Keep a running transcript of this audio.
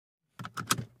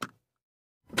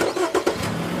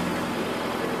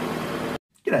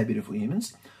G'day beautiful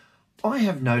humans. I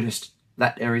have noticed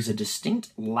that there is a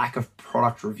distinct lack of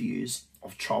product reviews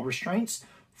of child restraints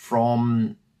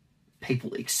from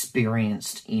people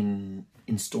experienced in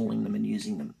installing them and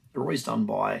using them. They're always done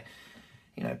by,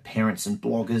 parents and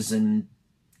bloggers and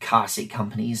car seat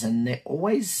companies, and they're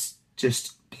always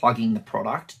just plugging the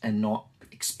product and not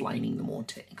explaining the more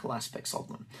technical aspects of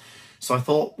them. So I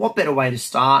thought, what better way to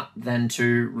start than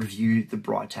to review the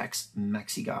Britax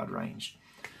Maxiguard range.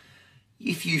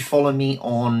 If you follow me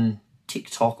on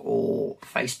TikTok or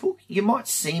Facebook, you might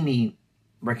see me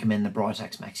recommend the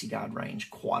Britax Maxiguard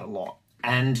range quite a lot.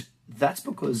 And that's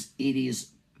because it is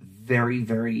very,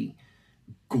 very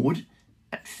good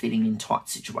at fitting in tight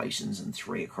situations and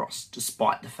 3 across,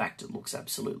 despite the fact it looks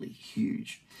absolutely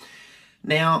huge.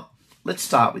 Now, let's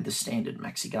start with the standard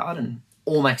Maxiguard, and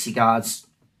all Maxiguards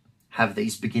have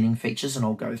these beginning features, and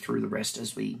I'll go through the rest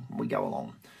as we go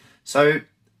along. So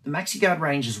the Maxiguard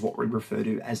range is what we refer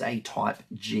to as a Type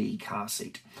G car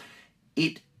seat.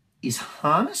 It is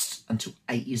harnessed until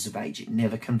 8 years of age. It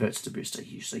never converts to booster.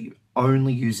 So you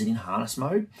only use it in harness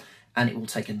mode, and it will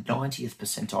take a 90th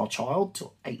percentile child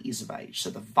till 8 years of age.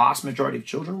 So the vast majority of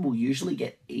children will usually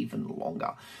get even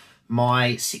longer.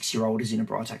 My 6-year-old is in a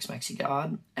Britax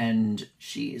Maxiguard, and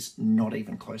she is not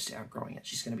even close to outgrowing it.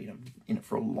 She's going to be in it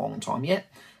for a long time yet,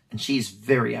 and she is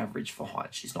very average for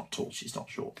height. She's not tall, she's not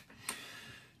short.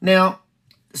 Now,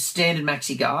 the standard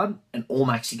Maxiguard and all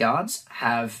Maxiguards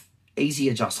have easy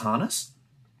adjust harness.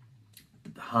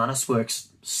 The harness works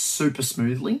super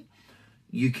smoothly.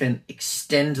 You can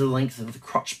extend the length of the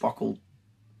crotch buckle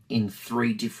in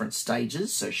 3 different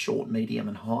stages, so short, medium,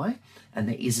 and high. And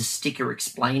there is a sticker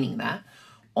explaining that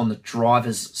on the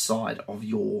driver's side of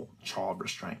your child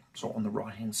restraint, so on the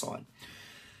right-hand side.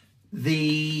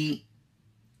 The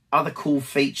other cool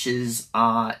features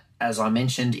are, as I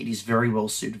mentioned, it is very well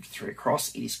suited for 3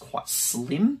 across. It is quite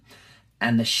slim,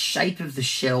 and the shape of the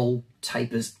shell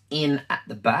tapers in at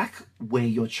the back where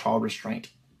your child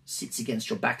restraint sits against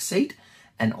your back seat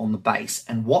and on the base.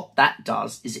 And what that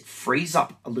does is it frees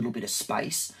up a little bit of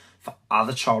space for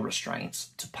other child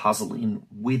restraints to puzzle in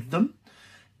with them,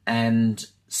 and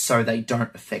so they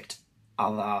don't affect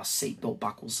other seatbelt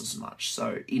buckles as much.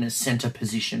 So in a center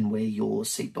position where your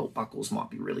seatbelt buckles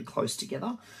might be really close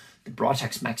together, the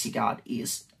Britax Maxiguard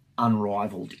is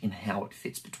unrivaled in how it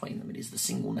fits between them. It is the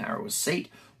single narrowest seat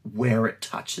where it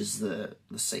touches the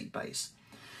seat base.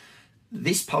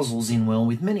 This puzzles in well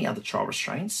with many other child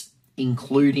restraints,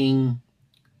 including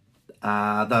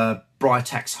the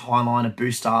Britax Highliner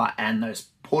booster and those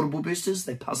portable boosters.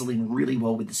 They puzzle in really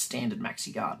well with the standard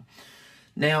Maxiguard.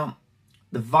 Now,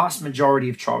 the vast majority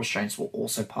of child restraints will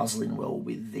also puzzle in well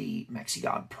with the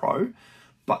Maxiguard Pro,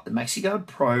 but the Maxiguard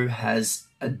Pro has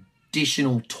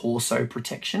additional torso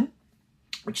protection,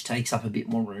 which takes up a bit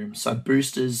more room. So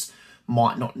boosters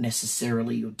might not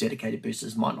necessarily, or dedicated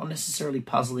boosters might not necessarily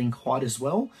puzzle in quite as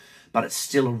well, but it's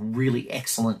still a really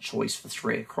excellent choice for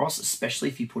 3 across, especially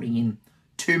if you're putting in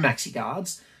 2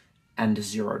 Maxiguards and a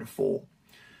 0 to 4.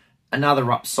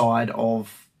 Another upside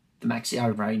of the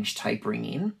Maxiguard range tapering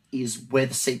in is where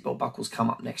the seatbelt buckles come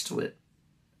up next to it,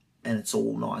 and it's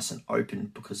all nice and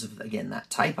open because of, again, that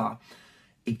taper.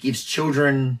 It gives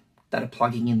children that are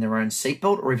plugging in their own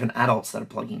seatbelt, or even adults that are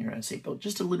plugging in their own seatbelt,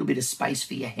 just a little bit of space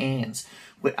for your hands,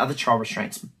 where other child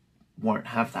restraints won't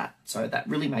have that. So that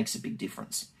really makes a big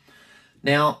difference.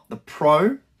 Now, the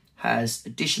Pro has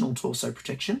additional torso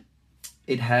protection.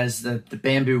 It has the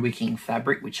bamboo wicking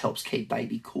fabric, which helps keep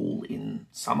baby cool in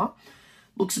summer.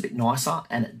 Looks a bit nicer,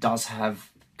 and it does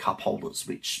have cup holders,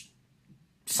 which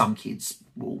some kids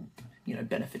will,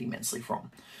 benefit immensely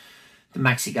from. The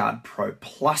Maxiguard Pro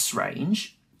Plus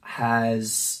range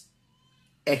has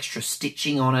extra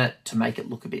stitching on it to make it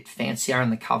look a bit fancier,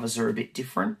 and the covers are a bit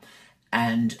different,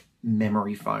 and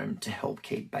memory foam to help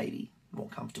keep baby more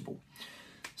comfortable.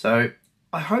 So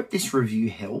I hope this review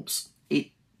helps. It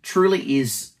truly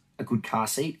is a good car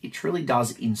seat. It truly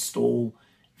does install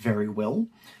very well.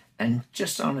 And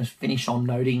just I want to finish on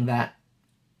noting that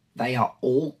they are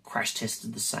all crash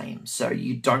tested the same. So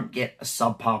you don't get a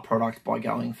subpar product by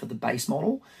going for the base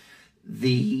model.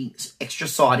 The extra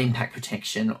side impact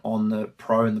protection on the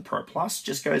Pro and the Pro Plus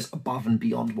just goes above and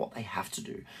beyond what they have to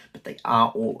do. But they are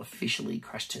all officially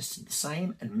crash tested the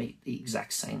same and meet the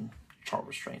exact same child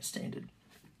restraint standard.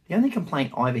 The only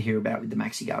complaint I ever hear about with the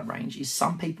Maxiguard range is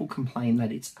some people complain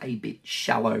that it's a bit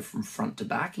shallow from front to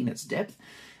back in its depth,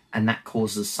 and that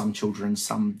causes some children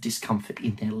some discomfort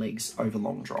in their legs over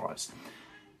long drives.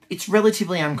 It's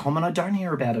relatively uncommon. I don't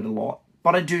hear about it a lot,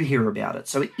 but I do hear about it,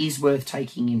 so it is worth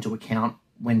taking into account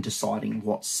when deciding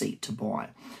what seat to buy.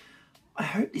 I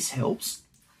hope this helps.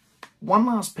 One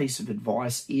last piece of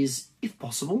advice is, if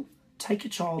possible, take your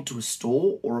child to a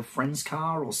store or a friend's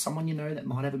car or someone you know that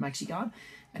might have a Maxiguard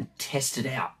and test it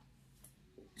out.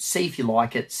 See if you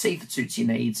like it, see if it suits your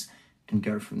needs, and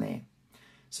go from there.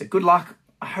 So good luck.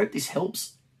 I hope this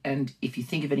helps. And if you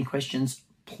think of any questions,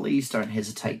 please don't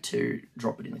hesitate to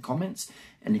drop it in the comments.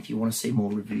 And if you want to see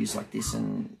more reviews like this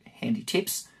and handy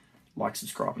tips, like,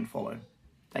 subscribe, and follow.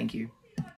 Thank you.